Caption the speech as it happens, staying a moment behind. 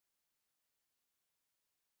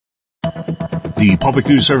The Public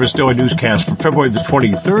News Service Daily Newscast for February the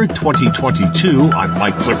 23rd, 2022. I'm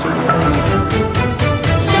Mike Clifford.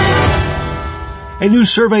 A new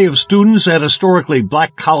survey of students at historically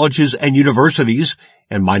black colleges and universities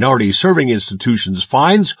and minority serving institutions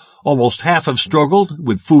finds almost half have struggled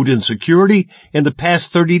with food insecurity in the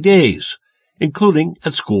past 30 days, including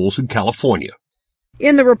at schools in California.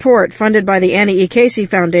 In the report funded by the Annie E. Casey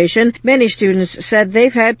Foundation, many students said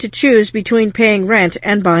they've had to choose between paying rent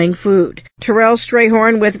and buying food. Terrell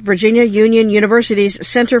Strayhorn with Virginia Union University's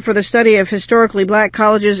Center for the Study of Historically Black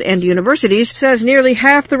Colleges and Universities says nearly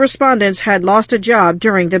half the respondents had lost a job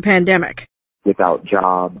during the pandemic. Without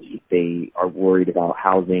jobs, they are worried about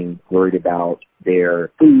housing, worried about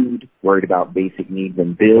their food, worried about basic needs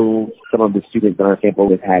and bills. Some of the students in our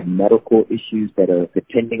sample have had medical issues that are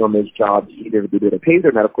depending on those jobs, either to pay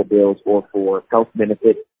their medical bills or for health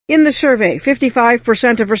benefits. In the survey,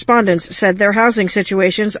 55% of respondents said their housing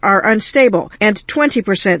situations are unstable, and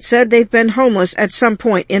 20% said they've been homeless at some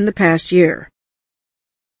point in the past year.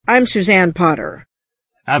 I'm Suzanne Potter.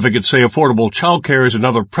 Advocates say affordable childcare is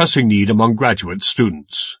another pressing need among graduate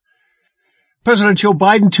students. President Joe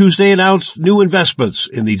Biden Tuesday announced new investments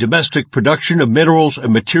in the domestic production of minerals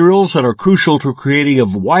and materials that are crucial to creating a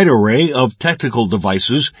wide array of technical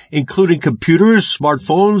devices, including computers,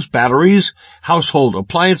 smartphones, batteries, household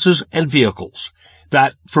appliances, and vehicles.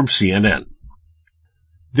 That from CNN.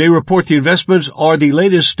 They report the investments are the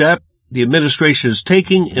latest step the administration is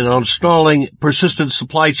taking in installing persistent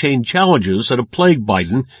supply chain challenges that have plagued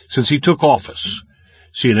Biden since he took office.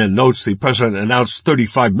 CNN notes the president announced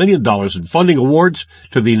 $35 million in funding awards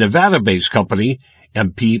to the Nevada-based company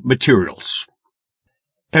MP Materials.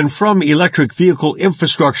 And from electric vehicle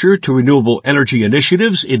infrastructure to renewable energy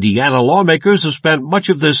initiatives, Indiana lawmakers have spent much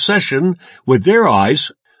of this session with their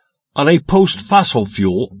eyes on a post-fossil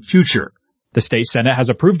fuel future. The state Senate has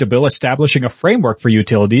approved a bill establishing a framework for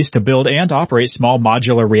utilities to build and operate small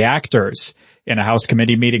modular reactors. In a House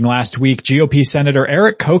committee meeting last week, GOP Senator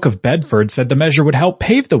Eric Koch of Bedford said the measure would help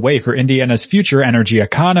pave the way for Indiana's future energy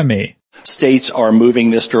economy. States are moving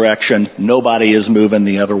this direction. Nobody is moving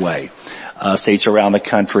the other way. States around the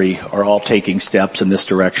country are all taking steps in this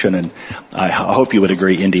direction, and I hope you would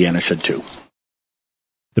agree Indiana should too.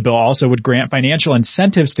 The bill also would grant financial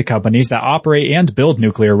incentives to companies that operate and build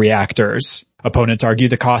nuclear reactors. Opponents argue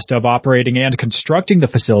the cost of operating and constructing the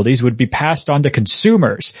facilities would be passed on to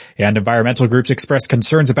consumers, and environmental groups express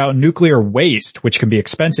concerns about nuclear waste, which can be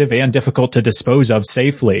expensive and difficult to dispose of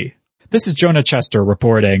safely. This is Jonah Chester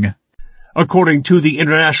reporting. According to the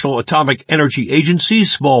International Atomic Energy Agency,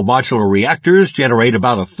 small modular reactors generate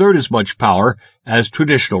about a third as much power as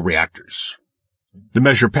traditional reactors. The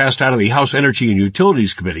measure passed out of the House Energy and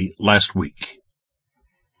Utilities Committee last week.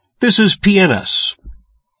 This is PNS.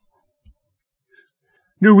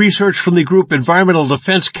 New research from the group Environmental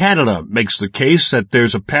Defense Canada makes the case that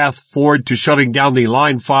there's a path forward to shutting down the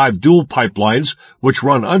Line 5 dual pipelines which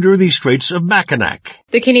run under the Straits of Mackinac.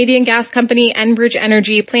 The Canadian gas company Enbridge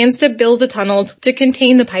Energy plans to build a tunnel to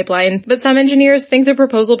contain the pipeline, but some engineers think the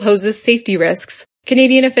proposal poses safety risks.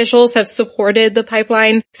 Canadian officials have supported the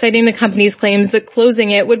pipeline, citing the company's claims that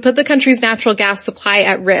closing it would put the country's natural gas supply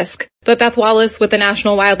at risk. But Beth Wallace with the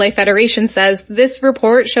National Wildlife Federation says this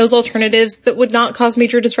report shows alternatives that would not cause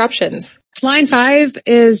major disruptions. Line 5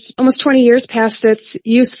 is almost 20 years past its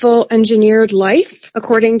useful engineered life,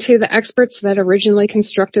 according to the experts that originally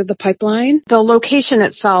constructed the pipeline. The location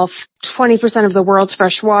itself, 20% of the world's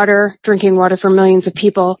fresh water, drinking water for millions of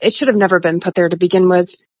people, it should have never been put there to begin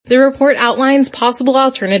with. The report outlines possible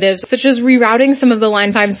alternatives, such as rerouting some of the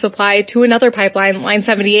Line 5 supply to another pipeline, Line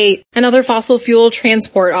 78, and other fossil fuel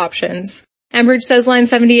transport options. Enbridge says Line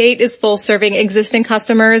 78 is full serving existing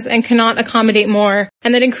customers and cannot accommodate more,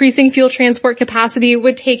 and that increasing fuel transport capacity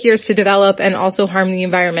would take years to develop and also harm the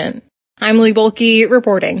environment. I'm Lee Bolke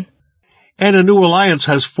reporting. And a new alliance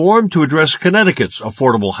has formed to address Connecticut's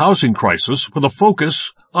affordable housing crisis with a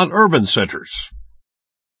focus on urban centers.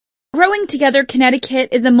 Growing Together Connecticut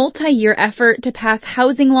is a multi-year effort to pass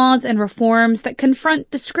housing laws and reforms that confront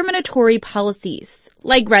discriminatory policies,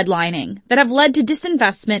 like redlining, that have led to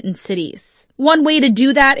disinvestment in cities. One way to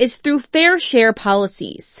do that is through fair share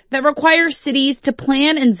policies that require cities to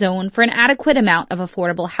plan and zone for an adequate amount of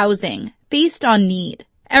affordable housing, based on need.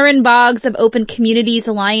 Erin Boggs of Open Communities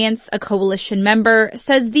Alliance, a coalition member,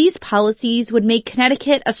 says these policies would make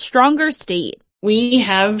Connecticut a stronger state. We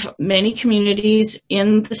have many communities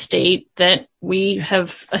in the state that we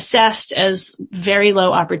have assessed as very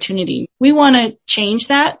low opportunity. We want to change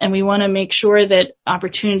that, and we want to make sure that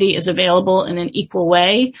opportunity is available in an equal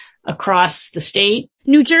way across the state.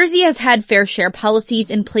 New Jersey has had fair share policies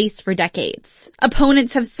in place for decades.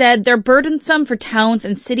 Opponents have said they're burdensome for towns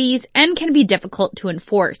and cities and can be difficult to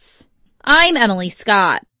enforce. I'm Emily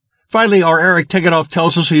Scott. Finally, our Eric Tegenoff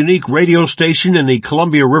tells us a unique radio station in the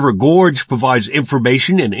Columbia River Gorge provides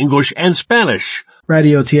information in English and Spanish.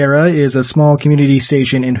 Radio Tierra is a small community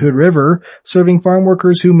station in Hood River, serving farm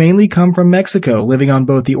workers who mainly come from Mexico, living on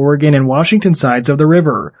both the Oregon and Washington sides of the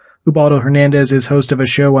river. Ubaldo Hernandez is host of a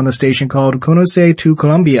show on the station called Conoce tu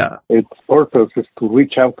Colombia. Its purpose is to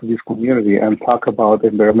reach out to this community and talk about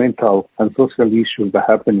environmental and social issues that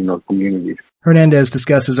happen in our communities. Hernandez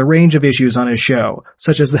discusses a range of issues on his show,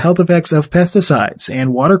 such as the health effects of pesticides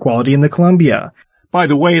and water quality in the Columbia. By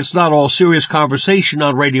the way, it's not all serious conversation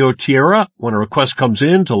on Radio Tierra. When a request comes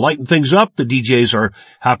in to lighten things up, the DJs are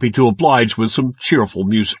happy to oblige with some cheerful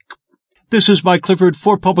music. This is Mike Clifford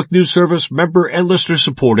for Public News Service, member and listener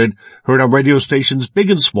supported, heard on radio stations big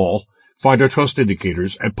and small. Find our trust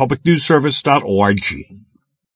indicators at publicnewsservice.org.